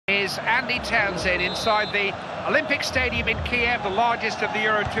is Andy Townsend inside the Olympic Stadium in Kiev, the largest of the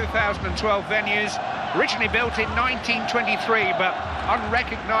Euro 2012 venues. Originally built in 1923, but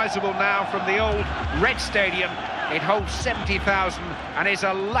unrecognisable now from the old Red Stadium. It holds 70,000 and is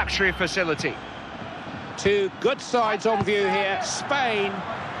a luxury facility. Two good sides on view here, Spain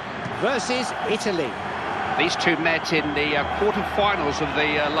versus Italy. These two met in the quarter-finals of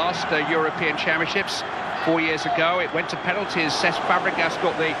the last European Championships 4 years ago. It went to penalties. Cesc Fabregas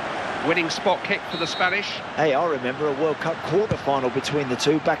got the winning spot kick for the Spanish. Hey, I remember a World Cup quarter-final between the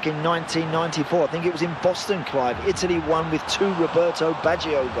two back in 1994. I think it was in Boston, Clive. Italy won with 2 Roberto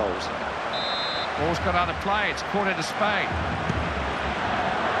Baggio goals. Ball's got out of play. It's corner to Spain.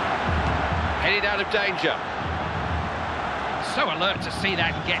 Headed out of danger. So alert to see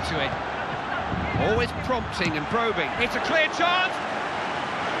that and get to it. Always prompting and probing. It's a clear chance.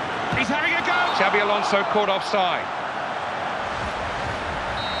 He's having a go. Xabi Alonso caught offside.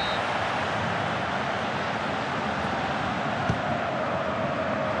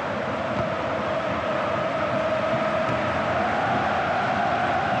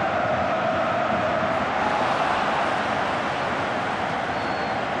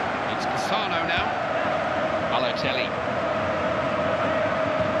 It's Cassano now. Balotelli.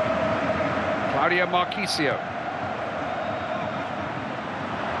 Claudio Marchisio.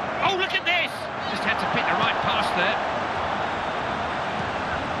 Oh, look at this! Just had to pick the right pass there.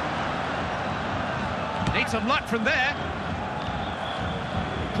 Need some luck from there.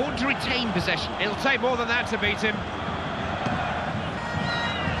 Important to retain possession. It'll take more than that to beat him.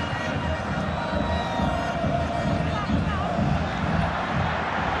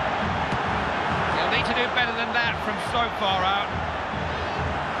 He'll need to do better than that from so far out.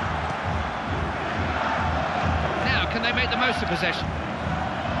 Now, can they make the most of possession?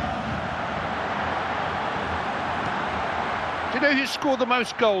 Do you know who scored the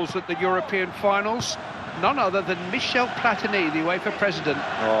most goals at the European finals? None other than Michel Platini, the UEFA president.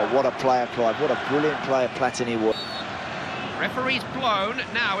 Oh, what a player, Clive. What a brilliant player Platini was. Referee's blown.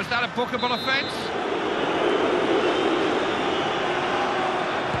 Now, is that a bookable offence?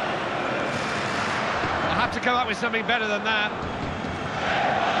 I'll have to come up with something better than that.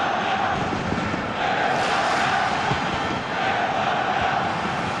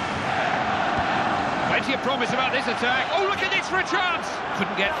 Plenty of promise about this attack. Oh, look at this for a chance!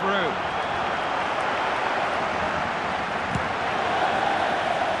 Couldn't get through.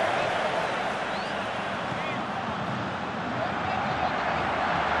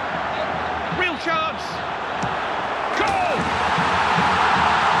 Real chance! Goal!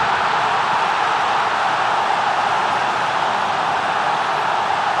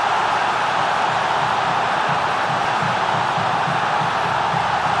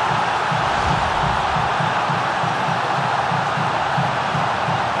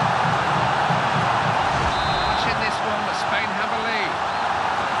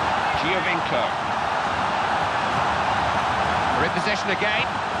 We're in possession again.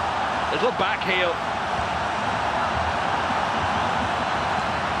 Little back heel.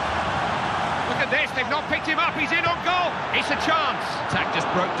 Look at this, they've not picked him up, he's in on goal. It's a chance. Attack just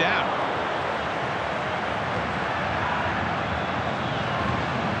broke down.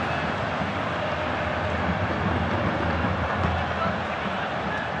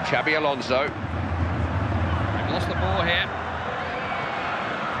 Xabi Alonso. They've lost the ball here.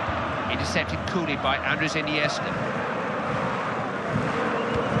 Intercepted coolly by Andres Iniesta.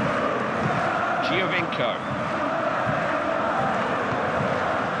 Giovinco.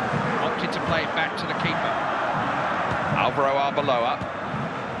 Opted to play it back to the keeper. Alvaro Arbeloa.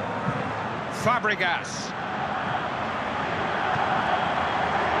 Fabregas.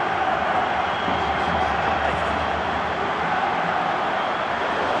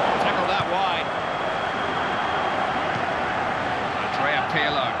 Tackle that wide. Andrea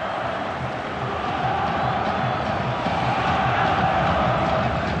Pirlo.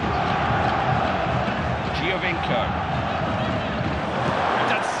 Giovinco.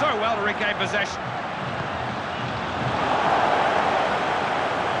 Done so well to regain possession.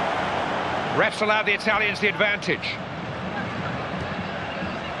 Refs allowed the Italians the advantage.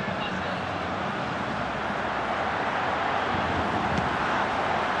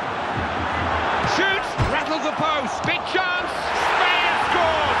 Shoots, rattles the post, big chance, Spain have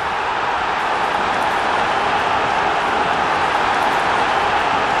scored!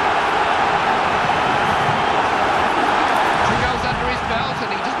 And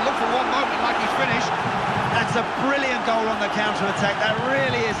he doesn't look for one moment like he's finished. That's a brilliant goal on the counter-attack. That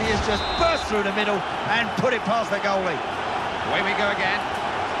really is. He has just burst through the middle and put it past the goalie. Away we go again.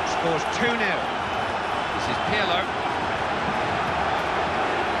 Scores 2-0. This is Pirlo.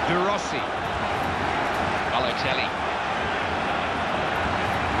 De Rossi. Balotelli.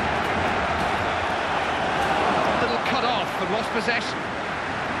 A little cut off and lost possession.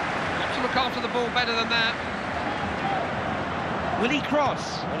 Got to look after the ball better than that. Will he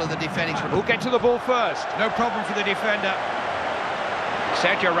cross? All of the defending. Who'll get to the ball first? No problem for the defender.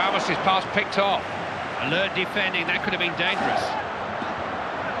 Sergio Ramos' pass picked off. Alert defending, that could have been dangerous.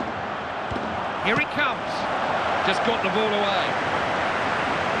 Here he comes. Just got the ball away.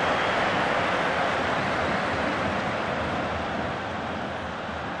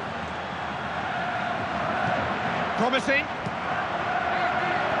 Promising.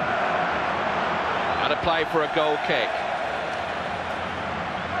 Out of play for a goal kick.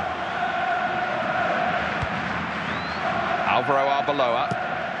 Alvaro Arbeloa.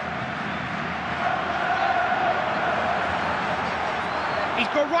 He's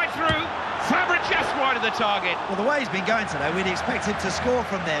gone right through. Fabra just wide of the target. Well, the way he's been going today, we'd expect him to score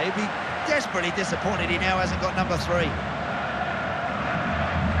from there. He'd be desperately disappointed he now hasn't got number 3.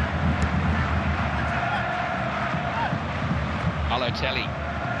 Balotelli. I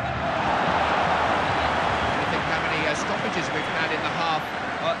think how many stoppages we've had in the half.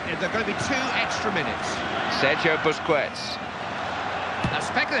 There are going to be 2 extra minutes. Sergio Busquets. That's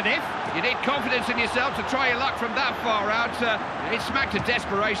speculative. You need confidence in yourself to try your luck from that far out. It smacked of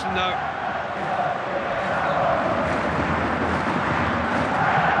desperation, though.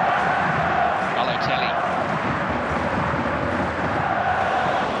 Balotelli.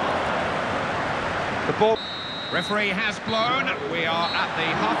 The ball. Referee has blown. We are at the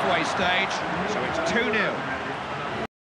halfway stage, so it's 2-0.